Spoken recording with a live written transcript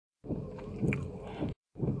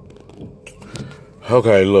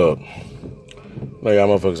Okay, look. Like, y'all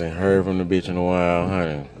motherfuckers ain't heard from the bitch in a while,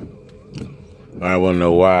 honey. I wanna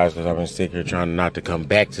know why, because I've been sitting here trying not to come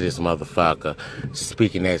back to this motherfucker,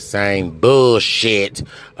 speaking that same bullshit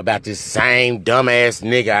about this same dumbass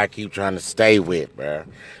nigga I keep trying to stay with, bruh.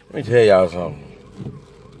 Let me tell y'all something.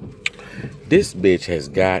 This bitch has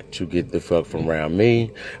got to get the fuck from around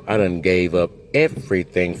me. I done gave up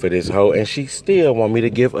everything for this hoe, and she still want me to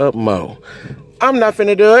give up more. I'm not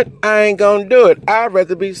finna do it. I ain't gonna do it. I'd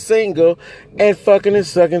rather be single and fucking and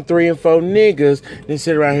sucking 3 and 4 niggas than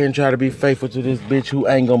sit around here and try to be faithful to this bitch who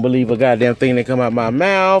ain't gonna believe a goddamn thing that come out my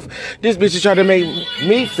mouth. This bitch is trying to make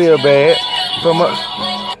me feel bad for my...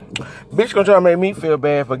 Bitch gonna try to make me feel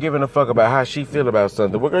bad for giving a fuck about how she feel about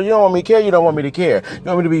something. Well, girl, you don't want me to care, you don't want me to care. You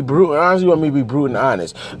want me to be brutal and honest, you want me to be brutal and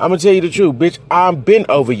honest. I'm gonna tell you the truth, bitch. I've been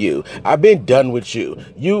over you. I've been done with you.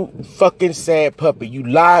 You fucking sad puppy. You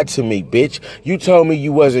lied to me, bitch. You told me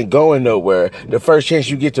you wasn't going nowhere. The first chance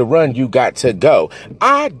you get to run, you got to go.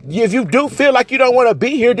 If you do feel like you don't want to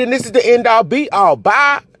be here, then this is the end all be all.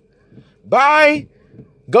 Bye. Bye.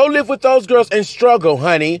 Go live with those girls and struggle,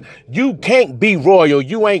 honey. You can't be royal.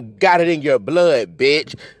 You ain't got it in your blood,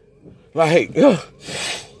 bitch. Like, ugh.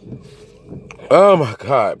 Oh my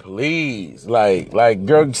God, please. Like,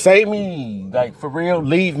 girl, save me. Like, for real,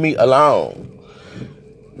 leave me alone.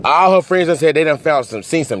 All her friends done said they done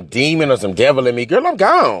seen some demon or some devil in me. Girl, I'm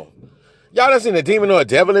gone. Y'all done seen a demon or a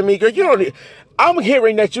devil in me? Girl, you don't... I'm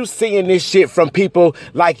hearing that you seeing this shit from people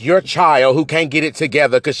like your child who can't get it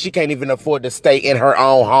together because she can't even afford to stay in her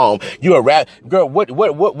own home. You a rap girl. What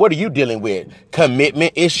are you dealing with?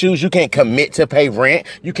 Commitment issues. You can't commit to pay rent.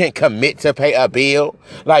 You can't commit to pay a bill.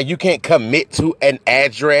 Like, you can't commit to an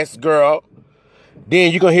address, girl.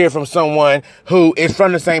 Then you're going to hear from someone who is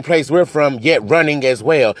from the same place we're from, yet running as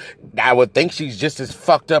well. I would think she's just as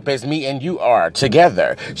fucked up as me and you are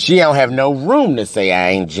together. She don't have no room to say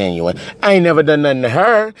I ain't genuine. I ain't never done nothing to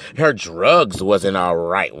her. Her drugs wasn't all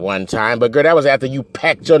right one time. But, girl, that was after you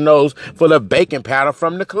packed your nose full of baking powder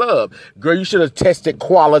from the club. Girl, you should have tested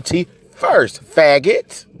quality first,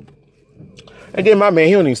 faggot. And then my man,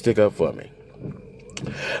 he don't even stick up for me.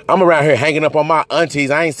 I'm around here hanging up on my aunties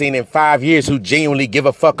I ain't seen in 5 years who genuinely give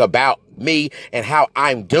a fuck about me and how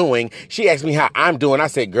I'm doing. She asked me how I'm doing. I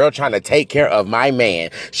said, girl, trying to take care of my man.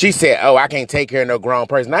 She said, oh, I can't take care of no grown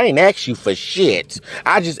person. I ain't asked you for shit.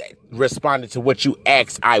 I just responded to what you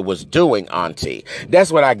asked I was doing, auntie.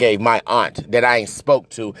 That's what I gave my aunt that I ain't spoke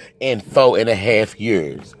to in 4.5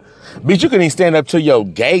 years. Bitch, you can even stand up to your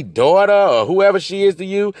gay daughter or whoever she is to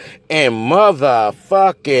you and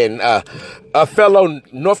motherfucking a fellow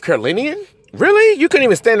North Carolinian? Really? You couldn't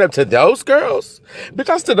even stand up to those girls? Bitch,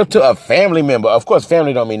 I stood up to a family member. Of course,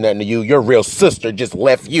 family don't mean nothing to you. Your real sister just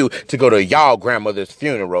left you to go to y'all grandmother's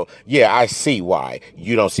funeral. Yeah, I see why.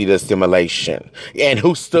 You don't see the stimulation. And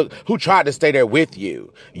who tried to stay there with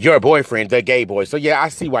you? Your boyfriend, the gay boy. So yeah, I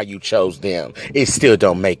see why you chose them. It still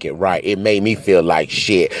don't make it right. It made me feel like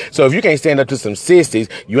shit. So if you can't stand up to some sissies,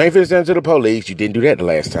 you ain't finna stand up to the police. You didn't do that the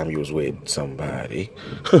last time you was with somebody.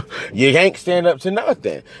 You can't stand up to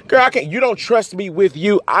nothing. Girl, you don't trust me with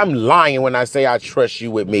you. I'm lying when I say I trust you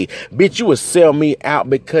with me. Bitch, you will sell me out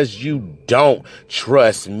because you don't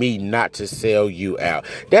trust me not to sell you out.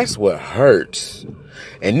 That's what hurts.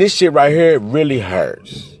 And this shit right here really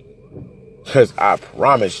hurts. Because I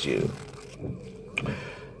promise you,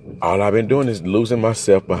 all I've been doing is losing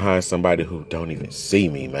myself behind somebody who don't even see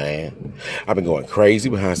me, man. I've been going crazy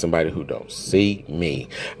behind somebody who don't see me.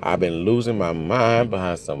 I've been losing my mind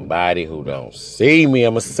behind somebody who don't see me.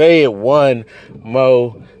 I'm going to say it one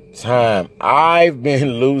more time. I've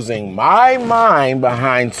been losing my mind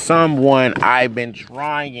behind someone I've been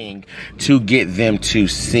trying to get them to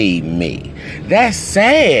see me. That's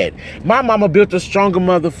sad. My mama built a stronger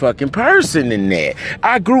motherfucking person than that.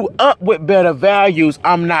 I grew up with better values.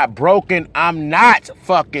 I'm not broken. I'm not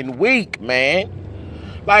fucking weak, man.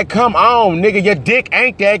 Like, come on, nigga, your dick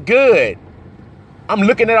ain't that good. I'm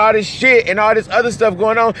looking at all this shit and all this other stuff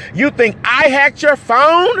going on. You think I hacked your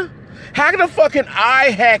phone? How the fuck can I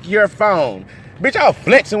hack your phone? Bitch, I was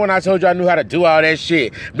flexing when I told you I knew how to do all that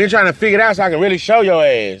shit. Been trying to figure it out so I can really show your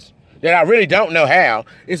ass that I really don't know how.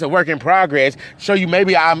 It's a work in progress. Show you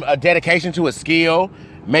maybe I'm a dedication to a skill.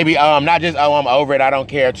 Maybe not just, oh, I'm over it, I don't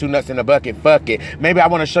care, 2 nuts in a bucket, fuck it. Maybe I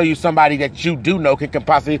want to show you somebody that you do know can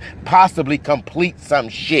possibly complete some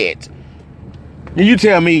shit. And you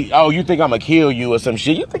tell me, oh, you think I'm going to kill you or some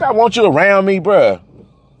shit. You think I want you around me, bruh?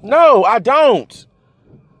 No, I don't.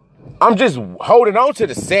 I'm just holding on to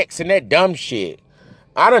the sex and that dumb shit.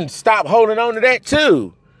 I done stopped holding on to that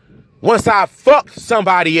too. Once I fucked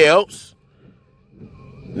somebody else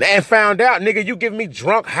and found out, nigga, you giving me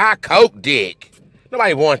drunk high coke dick.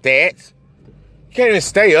 Nobody want that. You can't even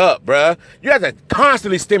stay up, bruh. You have to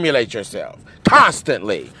constantly stimulate yourself.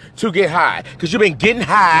 Constantly. To get high. Because you've been getting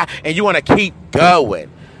high and you want to keep going.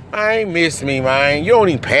 I ain't miss me, man. You don't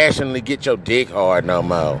even passionately get your dick hard no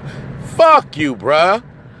more. Fuck you, bruh.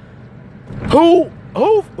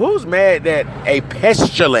 Who's mad that a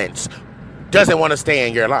pestilence doesn't want to stay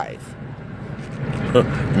in your life?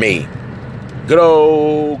 Me. Good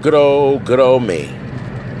old me.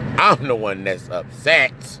 I'm the one that's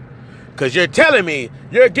upset. Because you're telling me,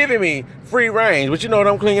 you're giving me free range. But you know what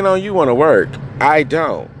I'm clinging on? You want to work. I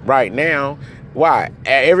don't. Right now. Why?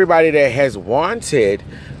 Everybody that has wanted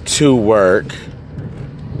to work,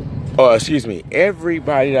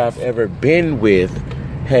 everybody that I've ever been with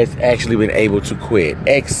has actually been able to quit.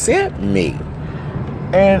 Except me.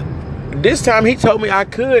 And this time he told me I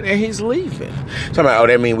could, and he's leaving. So I'm like, oh,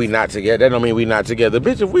 that mean we not together? That don't mean we not together.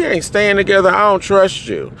 Bitch, if we ain't staying together, I don't trust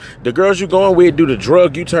you. The girls you going with do the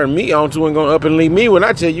drug you turn me on to and go up and leave me when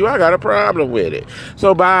I tell you I got a problem with it.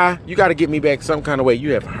 So bye. You got to get me back some kind of way.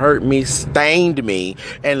 You have hurt me, stained me,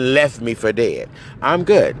 and left me for dead. I'm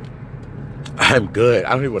good. I'm good. I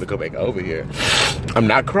don't even want to go back over here. I'm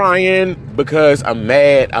not crying because I'm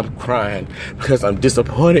mad. I'm crying because I'm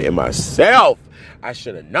disappointed in myself. I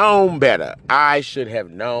should have known better. I should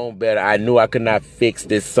have known better. I knew I could not fix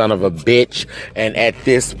this son of a bitch. And at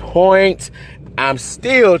this point, I'm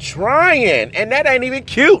still trying. And that ain't even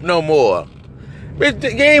cute no more. Bitch,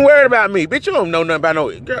 you ain't worried about me. Bitch, you don't know nothing about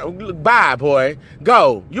no... Girl, bye, boy.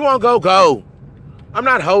 Go. You want to go? Go. I'm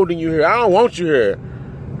not holding you here. I don't want you here.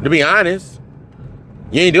 To be honest.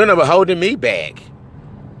 You ain't doing nothing but holding me back.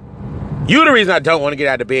 You the reason I don't want to get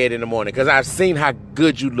out of bed in the morning. Because I've seen how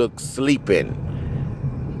good you look sleeping.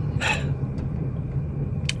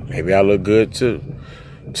 Maybe I look good too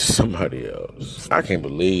to somebody else. I can't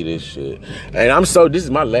believe this shit. And this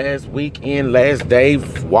is my last weekend, last day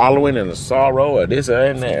wallowing in the sorrow of this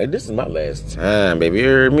and that. This is my last time, baby. You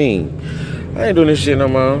heard me? I ain't doing this shit no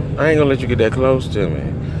more. I ain't gonna let you get that close to me.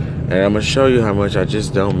 And I'm gonna show you how much I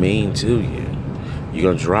just don't mean to you.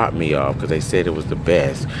 You're gonna drop me off because they said it was the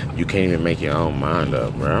best. You can't even make your own mind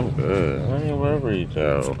up, bro. I'm good. I ain't worried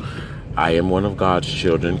though. I am one of God's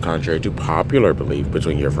children, contrary to popular belief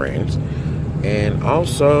between your friends. And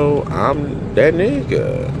also, I'm that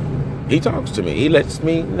nigga. He talks to me. He lets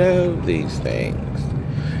me know these things.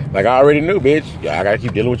 Like I already knew, bitch. I gotta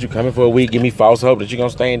keep dealing with you coming for a week. Give me false hope that you're gonna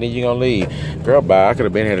stay and then you're gonna leave. Girl, bye. I could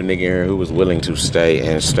have been had a nigga here who was willing to stay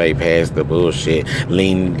and stay past the bullshit.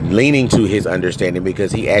 Leaning to his understanding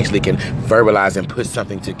because he actually can verbalize and put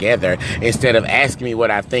something together instead of asking me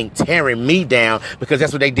what I think, tearing me down because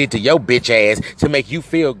that's what they did to your bitch ass to make you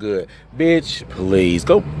feel good. Bitch, please.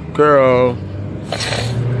 Go, girl.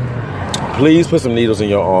 Please put some needles in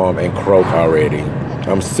your arm and croak already.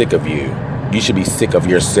 I'm sick of you. You should be sick of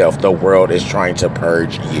yourself. The world is trying to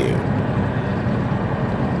purge you.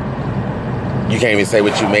 You can't even say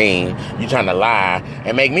what you mean. You trying to lie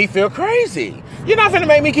and make me feel crazy. You're not finna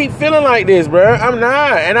make me keep feeling like this, bro. I'm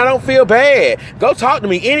not. And I don't feel bad. Go talk to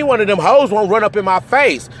me. Any one of them hoes won't run up in my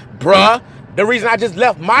face, bruh. The reason I just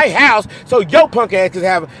left my house so your punk ass could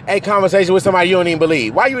have a conversation with somebody you don't even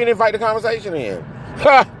believe. Why you didn't invite the conversation in?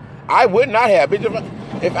 I would not have. Bitch,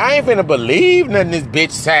 if I ain't finna believe nothing this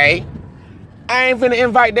bitch say, I ain't finna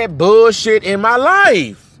invite that bullshit in my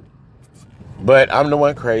life. But I'm the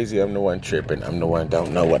one crazy. I'm the one tripping. I'm the one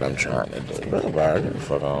don't know what I'm trying to do. Get the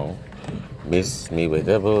fuck on. Miss me with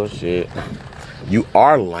that bullshit. You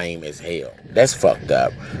are lame as hell. That's fucked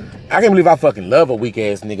up. I can't believe I fucking love a weak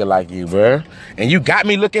ass nigga like you, bruh. And you got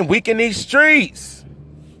me looking weak in these streets.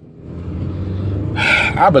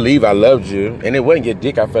 I believe I loved you. And it wasn't your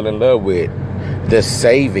dick I fell in love with. The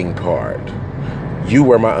saving part. You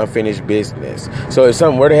were my unfinished business. So if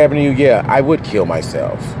something were to happen to you, yeah, I would kill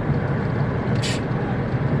myself.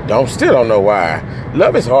 Still don't know why.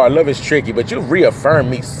 Love is hard, love is tricky, but you've reaffirmed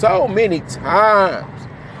me so many times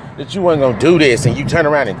that you wasn't gonna do this, and you turn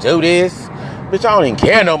around and do this. Bitch, I don't even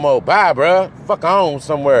care no more. Bye, bruh. Fuck on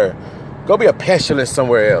somewhere. Go be a pestilence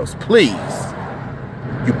somewhere else, please.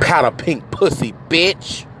 You powder pink pussy,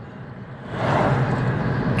 bitch.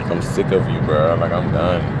 I'm sick of you, bruh. Like, I'm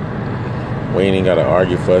done. We ain't even gotta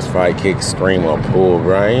argue, fuss, fight, kick, scream, or pull,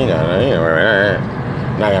 bro.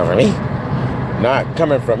 Not coming from me. Not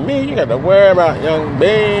coming from me. You got to worry about young B.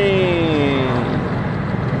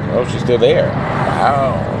 Oh, she's still there.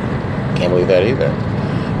 Wow. Can't believe that either.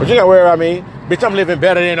 But you got to worry about me. Bitch, I'm living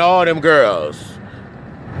better than all them girls.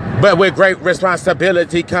 But with great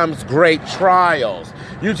responsibility comes great trials.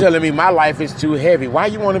 You telling me my life is too heavy. Why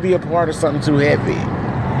you want to be a part of something too heavy?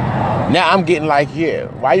 Now I'm getting like, yeah,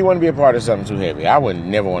 why you want to be a part of something too heavy? I would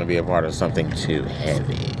never want to be a part of something too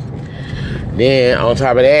heavy. Then on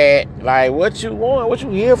top of that, like, what you want? What you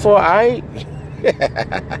here for, Ike?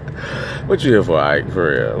 What you here for, Ike?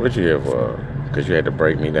 For real? What you here for? Because you had to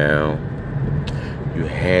break me down. You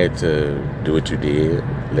had to do what you did.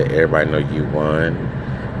 Let everybody know you won.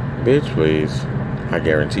 Bitch, please. I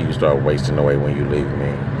guarantee you start wasting away when you leave me.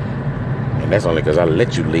 And that's only because I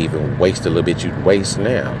let you leave and waste a little bit you waste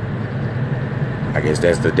now. I guess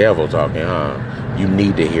that's the devil talking, huh? You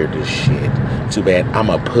need to hear this shit. Too bad I'm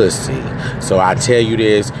a pussy. So I tell you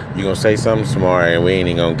this, you're going to say something smart and we ain't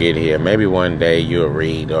even going to get here. Maybe one day you'll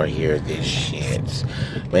read or hear this shit.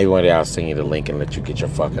 Maybe one day I'll send you the link and let you get your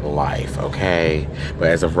fucking life, okay? But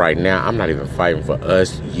as of right now, I'm not even fighting for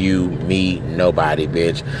us, you, me, nobody,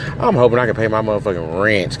 bitch. I'm hoping I can pay my motherfucking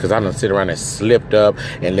rent because I done sit around and slipped up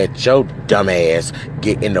and let your dumb ass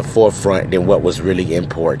get in the forefront than what was really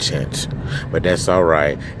important. But that's all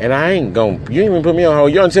right. And I ain't gonna, you ain't even put me on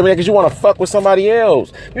hold. You don't tell me that because you want to fuck with somebody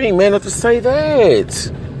else. You ain't man enough to say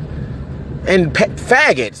that. And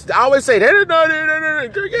faggots. I always say that.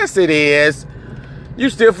 No. Yes, it is. You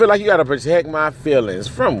still feel like you gotta protect my feelings.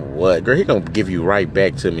 From what? Girl, he gonna give you right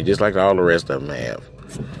back to me just like all the rest of them have.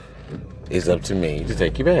 It's up to me to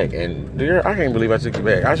take you back. And girl, I can't believe I took you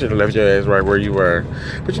back. I should have left your ass right where you were.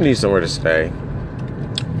 But you need somewhere to stay.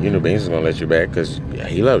 You know Beans is gonna let you back because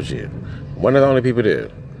he loves you. One of the only people do.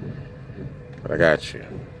 But I got you.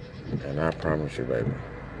 And I promise you, baby.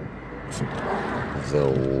 The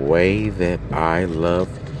way that I love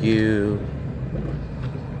you,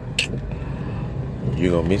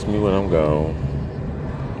 you're gonna miss me when I'm gone.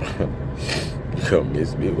 You're gonna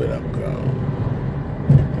miss me when I'm gone.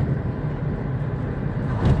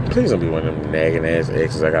 Please don't be one of them nagging ass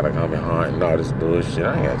exes I gotta come and haunt and all this bullshit.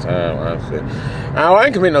 I ain't got time, honestly. I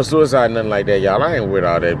ain't commit no suicide, nothing like that, y'all. I ain't with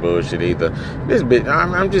all that bullshit either. This bitch,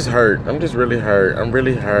 I'm just hurt. I'm just really hurt. I'm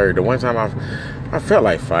really hurt. The one time I felt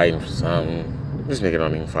like fighting for something. This nigga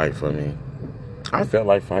don't even fight for me. I felt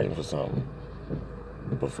like fighting for something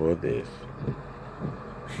before this.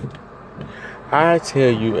 I tell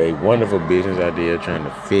you a wonderful business idea trying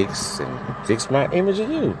to fix my image of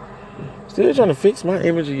you. Still trying to fix my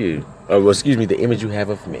image of you. The image you have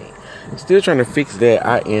of me. Still trying to fix that.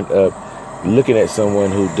 I end up looking at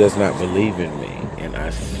someone who does not believe in me. And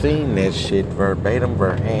I seen that shit verbatim,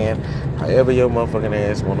 verhand, however your motherfucking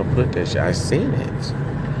ass want to put that shit. I seen it.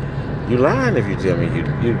 You lying if you tell me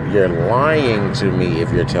you're lying to me if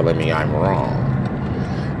you're telling me I'm wrong.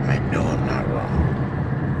 I know I'm not wrong.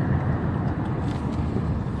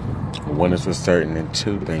 One is for certain and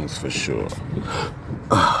two things for sure.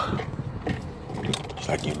 It's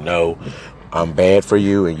like I'm bad for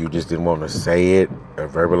you and you just didn't want to say it or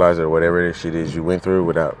verbalize it or whatever this shit is you went through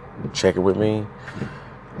without checking with me.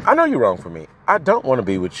 I know you're wrong for me. I don't want to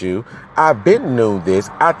be with you. I've been knew this.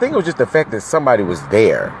 I think it was just the fact that somebody was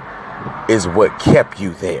there is what kept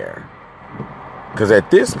you there. Because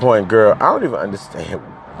at this point, girl, I don't even understand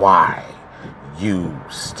why you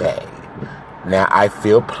stay. Now I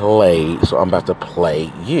feel played, so I'm about to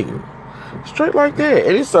play you. Straight like that.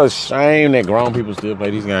 And it's a shame that grown people still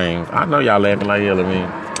play these games. I know y'all laughing like hell at me.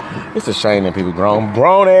 It's a shame that people grown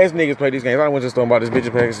ass niggas play these games. I went to the store and bought this bitch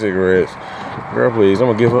a pack of cigarettes. Girl, please,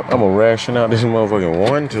 I'm gonna ration out this motherfucking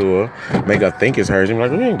one to her. Make her think it's hers. I'm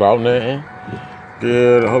like, we ain't bought nothing.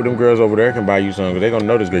 Good. I hope them girls over there can buy you something. Because they're going to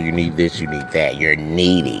notice, girl, you need this, you need that. You're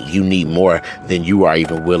needy. You need more than you are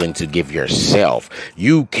even willing to give yourself.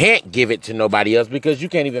 You can't give it to nobody else because you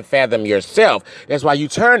can't even fathom yourself. That's why you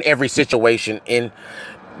turn every situation into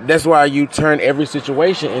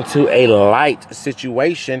a light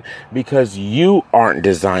situation because you aren't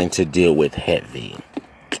designed to deal with heavy.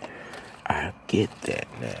 I get that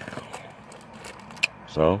now.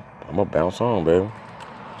 So, I'm going to bounce on, baby.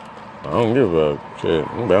 I don't give a shit.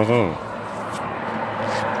 I'm bounce on.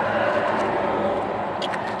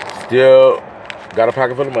 Still got a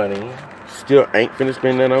pocket full of money. Still ain't finna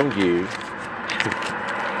spend none on you.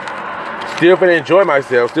 Still finna enjoy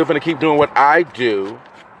myself. Still finna keep doing what I do.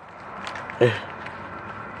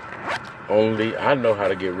 Only I know how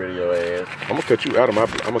to get rid of your ass. I'm gonna cut you out of my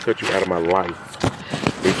life.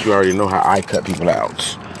 Bitch, you already know how I cut people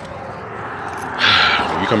out.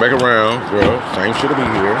 When you come back around, girl, same shit'll be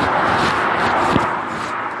here.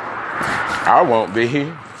 I won't be.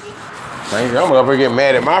 I'm gonna get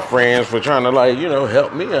mad at my friends for trying to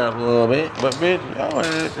help me out a little bit. But bitch, y'all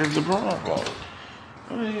is the problem.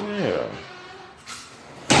 Yeah.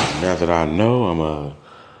 Now that I know, I'm gonna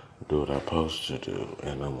do what I'm supposed to do,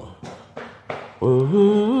 and I'm gonna.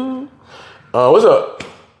 What's up?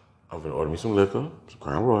 I'm I'm gonna order me some liquor, some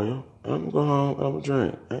Crown Royal, and I'm gonna go home and I'm gonna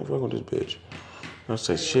drink. I ain't fucking with this bitch. I'll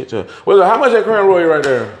say shit to her. Well, how much that Crown Royal right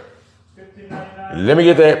there? $15.99. Let me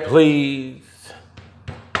get that, please.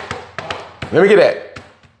 Let me get that.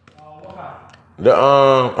 The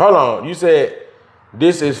hold on. You said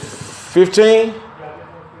this is 15?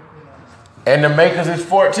 And the makers is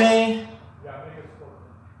 14?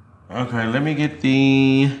 Okay, let me get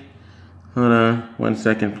the. Hold on, 1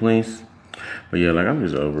 second, please. But yeah, like I'm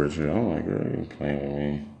just over it. Shit. I don't like you playing with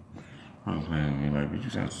me. I'm playing with me. Like, you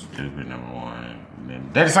sound stupid. Number one.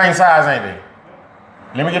 They're the same size, ain't they?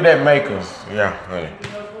 Let me get that makers. Yeah, honey.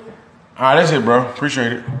 All right, that's it, bro.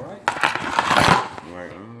 Appreciate it.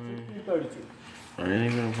 Like, I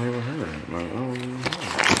ain't even gonna play with her. Like,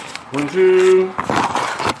 1, 2.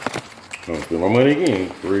 I'll spend my money again.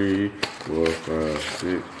 3, 4, 5,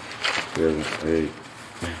 6, 7, 8.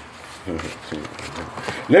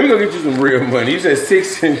 Let me go get you some real money. You said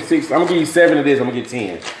 6 and 6. I'm gonna give you 7 of this. I'm gonna get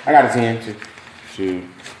 10. I got a 10. 2,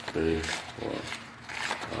 3, 4, 5,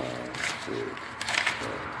 6, 7,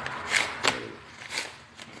 8.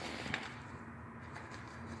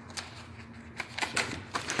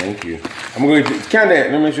 Thank you. I'm gonna count that.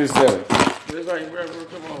 Let me make sure it's 7. It's like, bro,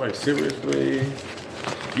 come on, like seriously.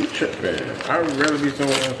 You tripping. I would rather be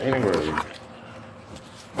somewhere else anyway.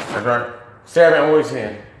 That's right. 7 or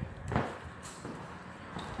 10.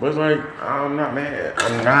 But it's like, I'm not mad.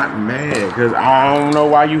 I'm not mad because I don't know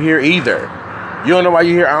why you here either. You don't know why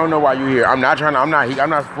you here. I don't know why you here. I'm not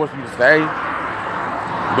forcing you to stay.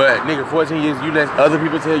 But nigga, 14 years, you let other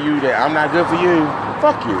people tell you that I'm not good for you.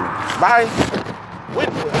 Fuck you. Bye.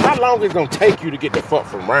 How long is it gonna take you to get the fuck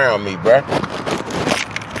from around me, bruh?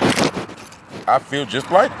 I feel just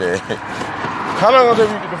like that. How long is it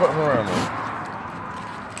gonna take you to get the fuck from around me?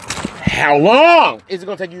 How long is it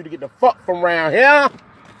gonna take you to get the fuck from around here?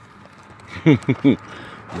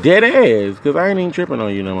 Dead ass, cause I ain't even tripping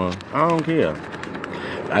on you no more. I don't care.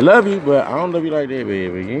 I love you, but I don't love you like that,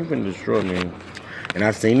 baby. You ain't finna destroy me. And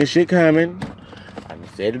I've seen this shit coming. I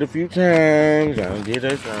said it a few times. I done did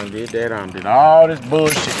this, I done did that. I done did all this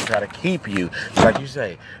bullshit to try to keep you. Like you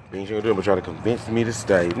say, things you gonna do, but try to convince me to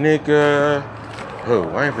stay. Nigga. Oh,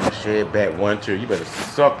 I ain't finna shed back 1, 2. You better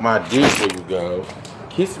suck my dick where you go.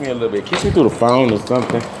 Kiss me a little bit. Kiss me through the phone or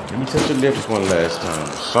something. Let me touch your lips one last time.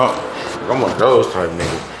 Something. I'm one of those type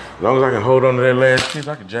niggas. As long as I can hold on to that last kiss,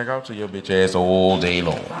 I can jack out to your bitch ass all day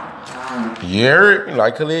long. You hear it?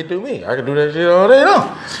 Like Khalid do me. I can do that shit all day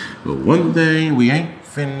long. But one thing we ain't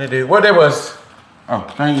finna do. What that was? Oh,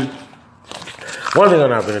 thank you. One thing I'm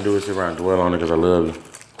not finna do is sit around and dwell on it because I love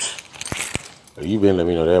you. You been let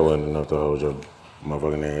me know that wasn't enough to hold your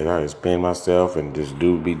motherfucking ass. I just spend myself and this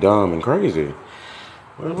dude be dumb and crazy.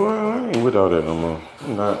 Well, boy, I ain't with all that no more.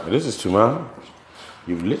 I'm not. This is too much.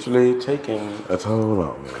 You've literally taken a toll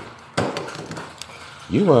on me.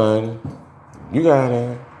 You won. You got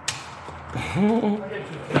it.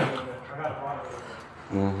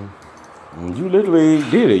 You literally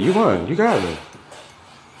did it. You won. You got it.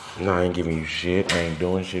 No, I ain't giving you shit. I ain't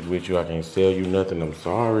doing shit with you. I can't sell you nothing. I'm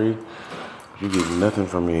sorry. You get nothing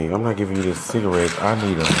from me. I'm not giving you the cigarettes. I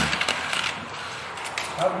need them.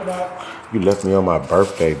 You left me on my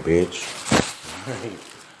birthday, bitch.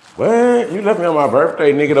 What? You left me on my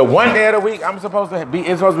birthday, nigga. The one day of the week it's supposed to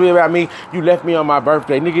be about me. You left me on my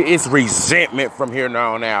birthday, nigga. It's resentment from here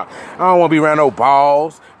on out. I don't want to be around no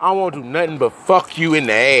balls. I don't want to do nothing but fuck you in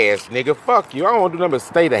the ass, nigga. Fuck you. I don't want to do nothing but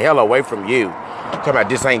stay the hell away from you. Talking about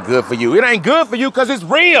this ain't good for you. It ain't good for you because it's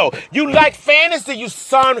real. You like fantasy, you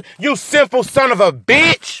simple son of a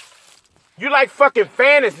bitch. You like fucking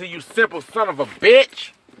fantasy, you simple son of a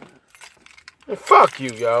bitch. Fuck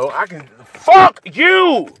you, yo. Fuck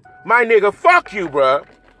you, my nigga. Fuck you, bruh.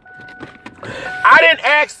 I didn't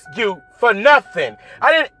ask you for nothing.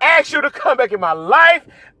 I didn't ask you to come back in my life.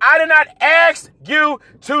 I did not ask you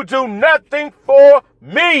to do nothing for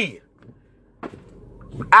me.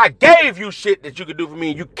 I gave you shit that you could do for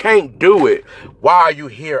me and you can't do it. Why are you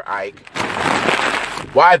here, Ike?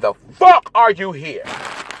 Why the fuck are you here?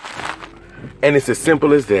 And it's as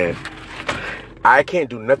simple as that. I can't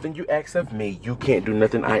do nothing you ask of me. You can't do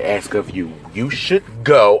nothing I ask of you. You should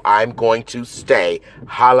go. I'm going to stay.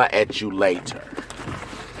 Holla at you later.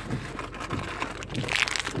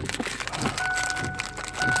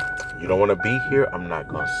 You don't want to be here? I'm not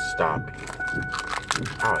going to stop you.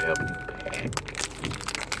 I'll help you pack.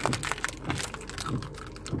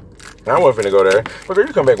 I wasn't finna go there. But girl,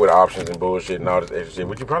 you come back with options and bullshit and all this extra shit,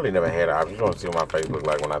 but you probably never had options. You don't see what my face look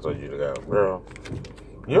like when I told you to go. Girl,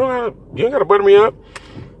 you ain't gotta butter me up.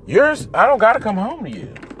 I don't gotta come home to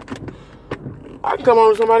you. I can come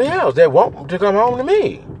home to somebody else that want to come home to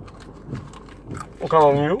me. I'm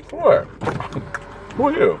calling you. For what? Who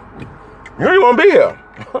are you? You don't even want to be here.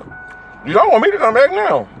 You don't want me to come back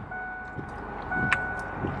now.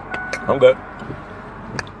 I'm good.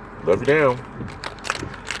 Love you down.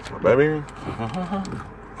 Baby. I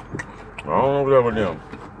don't know what's up with them.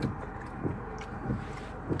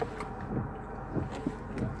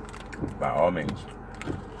 By all means.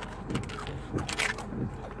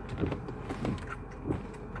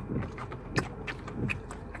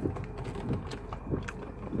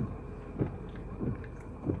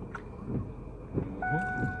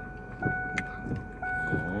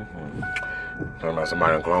 Talking about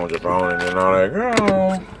somebody done cloned your phone and all that. Girl,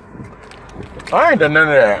 I ain't done none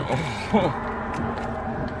of that.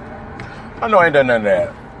 I know I ain't done none of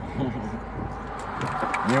that.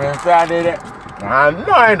 You know if I did it? I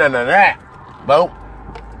know I ain't done none of that. Bo.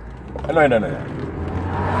 I know I ain't done none of that.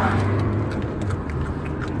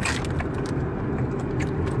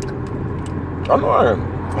 I know I am.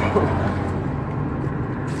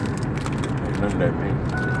 Ain't none of that, man.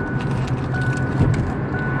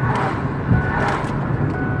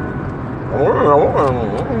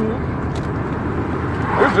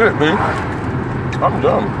 That's it, man. I'm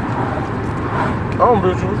done. I don't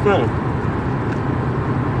bitch you finished.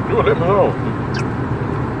 You will let me know.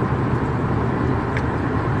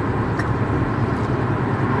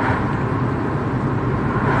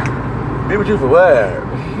 Be with you for what?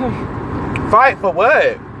 Fight for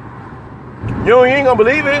what? You ain't gonna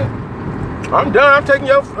believe it. I'm done. I'm taking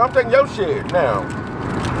your shit now.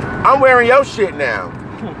 I'm wearing your shit now.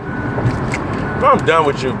 I'm done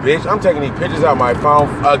with you, bitch. I'm taking these pictures out my phone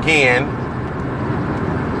again.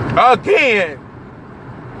 Again.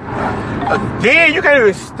 You can't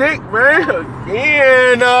even stick, man.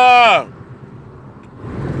 Again. I'm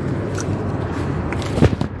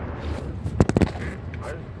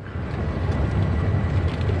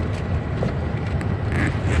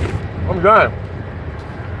done.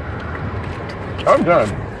 I'm done.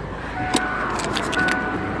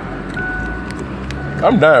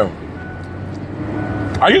 I'm done.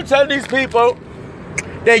 Are you telling these people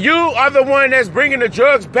that you are the one that's bringing the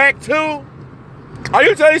drugs back too? Are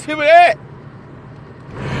you telling these people that?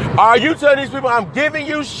 Are you telling these people I'm giving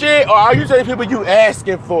you shit, or are you telling people you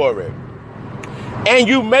asking for it? And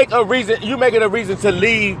you make a reason, you make it a reason to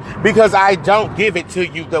leave because I don't give it to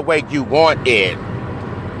you the way you want it.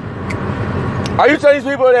 Are you telling these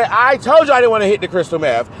people that I told you I didn't want to hit the crystal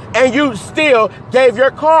meth, and you still gave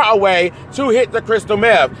your car away to hit the crystal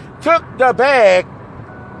meth? Took the bag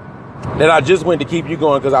that I just went to keep you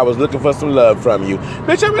going because I was looking for some love from you.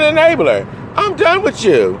 Bitch, I'm an enabler. I'm done with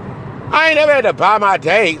you. I ain't never had to buy my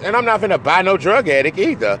dates, and I'm not finna buy no drug addict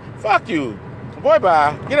either. Fuck you. Boy,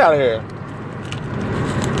 bye. Get out of here.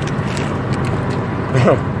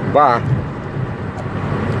 Bye.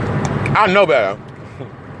 I know better.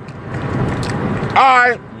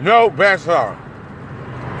 I know better.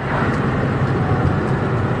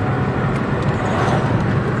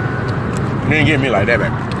 You didn't get me like that,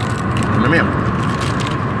 baby. Come here.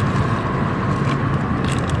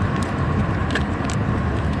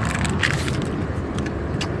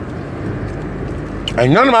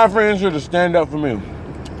 And none of my friends here to stand up for me.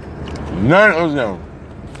 None of them.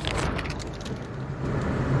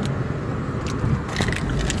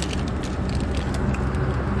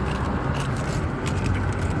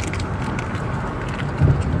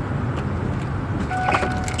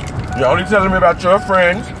 You're only telling me about your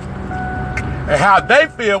friends and how they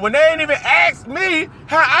feel when they ain't even asked me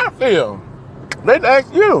how I feel. They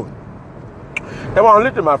ask you. They won't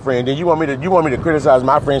listen to my friend. Then you want me to criticize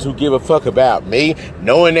my friends who give a fuck about me,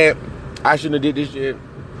 knowing that I shouldn't have did this shit.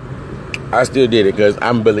 I still did it because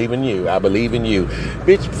I'm believing you. I believe in you.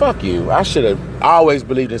 Bitch, fuck you. I should have always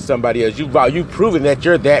believed in somebody else. You've proven that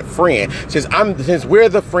you're that friend. Since we're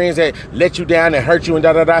the friends that let you down and hurt you and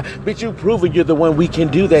da-da-da, bitch, you've proven you're the one we can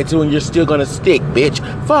do that to, and you're still gonna stick, bitch.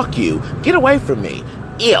 Fuck you. Get away from me.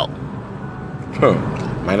 Ew.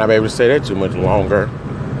 Might not be able to say that too much longer.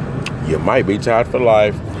 You might be tired for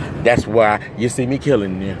life. That's why you see me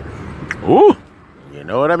killing you. Ooh. You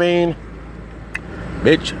know what I mean?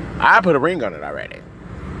 Bitch, I put a ring on it already.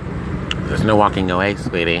 There's no walking away,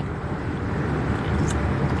 sweetie.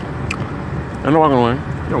 There's no walking away.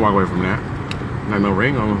 You don't walk away from that. Like no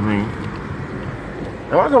ring on the thing.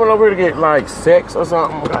 Am I coming over here to get like sex or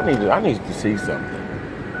something? I need to see something.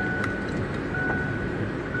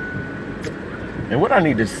 And what I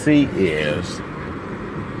need to see is,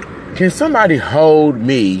 can somebody hold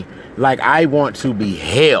me like I want to be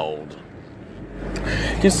held?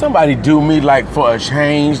 Can somebody do me like for a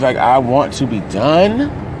change like I want to be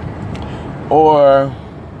done? Or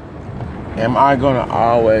Am I gonna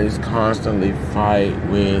always constantly fight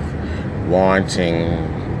with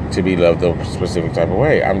wanting to be loved a specific type of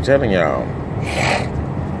way? I'm telling y'all.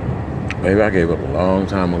 Maybe I gave up a long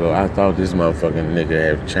time ago. I thought this motherfucking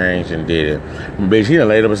nigga had changed and did it. Bitch, he done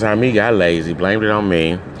laid up beside me, got lazy, blamed it on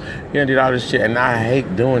me. He done did all this shit, and I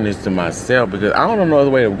hate doing this to myself because I don't know no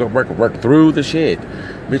other way to work through the shit.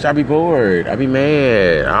 Bitch, I be bored. I be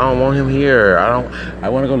mad. I don't want him here. I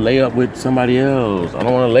want to go lay up with somebody else. I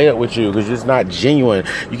don't want to lay up with you because it's not genuine.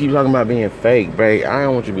 You keep talking about being fake, babe. I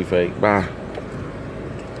don't want you to be fake. Bye.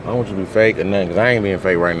 I don't want you to be fake or nothing because I ain't being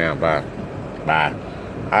fake right now. Bye. Bye.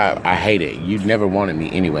 I hate it. You never wanted me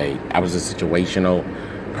anyway. I was a situational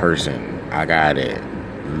person. I got it.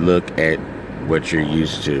 Look at what you're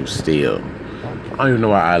used to still. I don't even know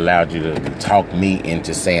why I allowed you to talk me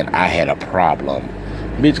into saying I had a problem.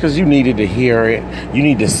 Bitch, because you needed to hear it. You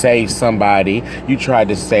need to save somebody. You tried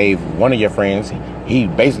to save one of your friends. He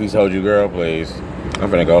basically told you, girl, please, I'm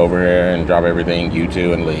finna go over here and drop everything, you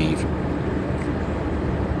two, and leave.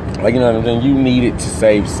 Like, you know what I'm saying? You needed to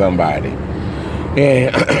save somebody.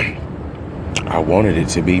 And I wanted it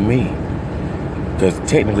to be me. Because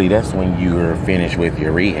technically that's when you're finished with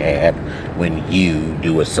your rehab, when you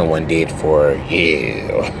do what someone did for you.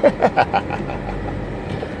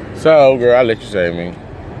 So, girl, I'll let you save me.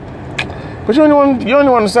 But you only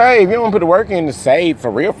want to save. You don't want to put the work in to save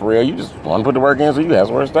for real, for real. You just want to put the work in so you have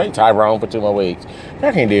somewhere to stay. Tyrone for 2 more weeks.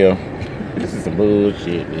 I can't deal. This is some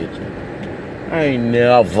bullshit, bitch. I ain't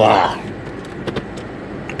never...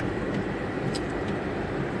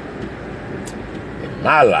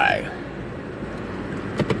 my life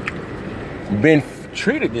been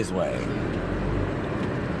treated this way.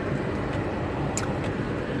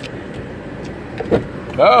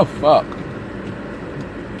 Oh fuck.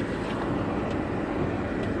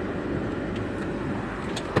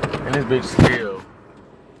 And this bitch still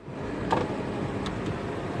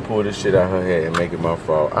pull this shit out her head and make it my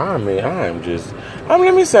fault. I mean,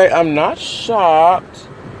 let me say, I'm not shocked.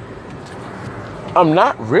 I'm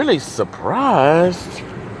not really surprised.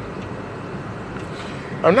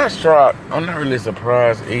 I'm not shocked. I'm not really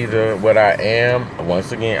surprised either. What I am,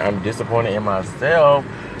 once again, I'm disappointed in myself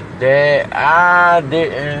that I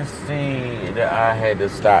didn't see that I had to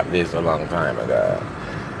stop this a long time ago.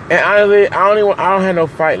 And honestly, I don't have no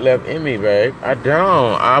fight left in me, babe. I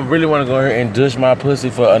don't. I really want to go here and douche my pussy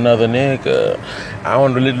for another nigga. I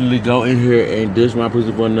want to literally go in here and douche my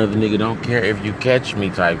pussy for another nigga. Don't care if you catch me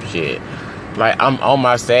type shit. Like, I'm on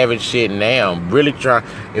my savage shit now. I'm really trying.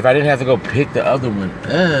 If I didn't have to go pick the other one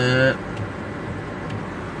up,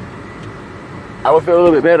 I would feel a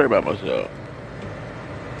little bit better about myself.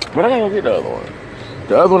 But I gotta go get the other one.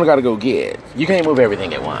 The other one I gotta go get. You can't move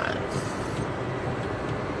everything at once.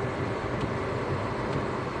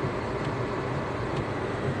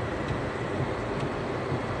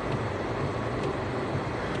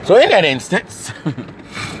 So in that instance,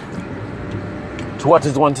 to what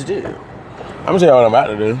is one to do? I'm gonna tell you what I'm about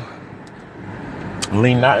to do.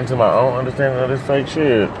 Lean not into my own understanding of this fake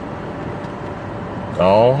shit.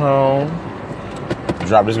 Go home.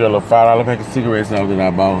 Drop this girl a $5 pack of cigarettes off that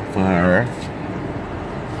I bought for her.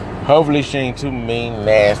 Hopefully she ain't too mean,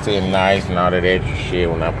 nasty, and nice and all that extra shit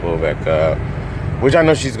when I pull back up. Which I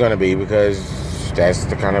know she's gonna be because that's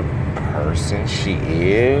the kind of person she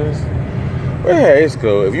is. But hey, it's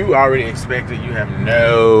cool. If you already expect it, you have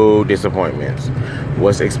no disappointments.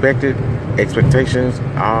 What's expected? Expectations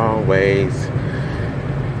always.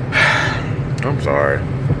 I'm sorry.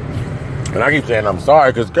 And I keep saying I'm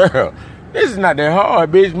sorry because, girl, this is not that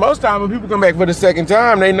hard, bitch. Most time when people come back for the second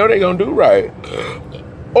time, they know they're going to do right.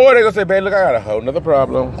 Or they're going to say, babe, look, I got a whole nother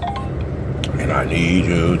problem. And I need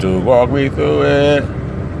you to walk me through it.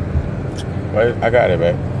 Wait, I got it,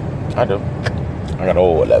 babe. I do. I got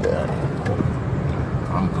all of it.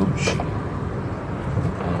 I'm Gucci.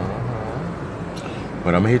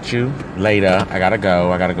 But I'm going to hit you later. I got to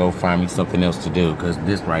go. I got to go find me something else to do because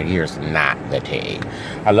this right here is not the tea.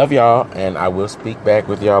 I love y'all, and I will speak back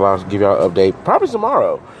with y'all. I'll give y'all an update probably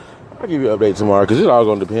tomorrow. I'll give you an update tomorrow because it's all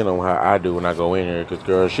going to depend on how I do when I go in here because,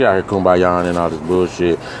 girl, she out here kumbaya and all this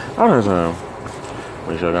bullshit. I don't know.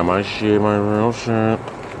 Make sure I got my shit, my real shit.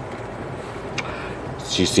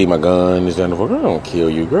 She see my gun, this and the fuck. I don't kill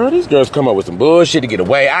you, girl. These girls come up with some bullshit to get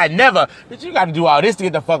away. I never. But you got to do all this to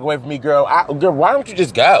get the fuck away from me, girl. Girl, why don't you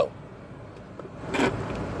just go?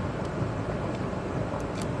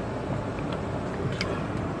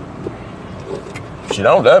 She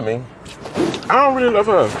don't love me. I don't really love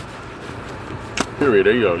her. Period.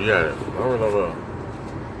 There you go. Yeah, I don't really love her.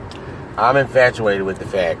 I'm infatuated with the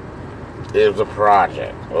fact it was a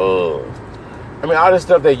project. Oh. I mean, all this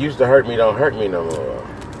stuff that used to hurt me don't hurt me no more.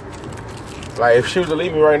 Like, if she was to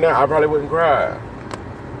leave me right now, I probably wouldn't cry.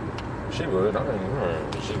 She would. I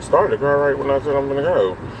mean, she started to cry right when I said I'm gonna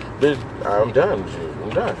go. Bitch, I'm done with you. I'm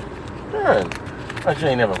done. Done. But you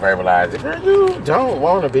ain't never verbalized it. Girl, you don't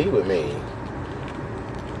want to be with me.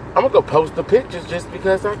 I'm gonna go post the pictures just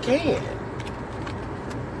because I can.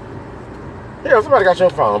 Yeah, somebody got your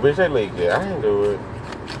phone, bitch. They leaked it. I didn't do it.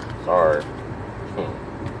 Sorry.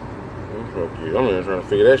 Fuck you. I'm even trying to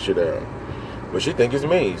figure that shit out. But she think it's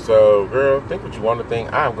me. So, girl, think what you want to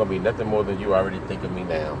think. I'm gonna be nothing more than you already think of me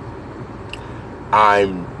now.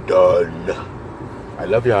 I'm done. I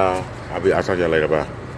love y'all. I'll talk to y'all later. Bye.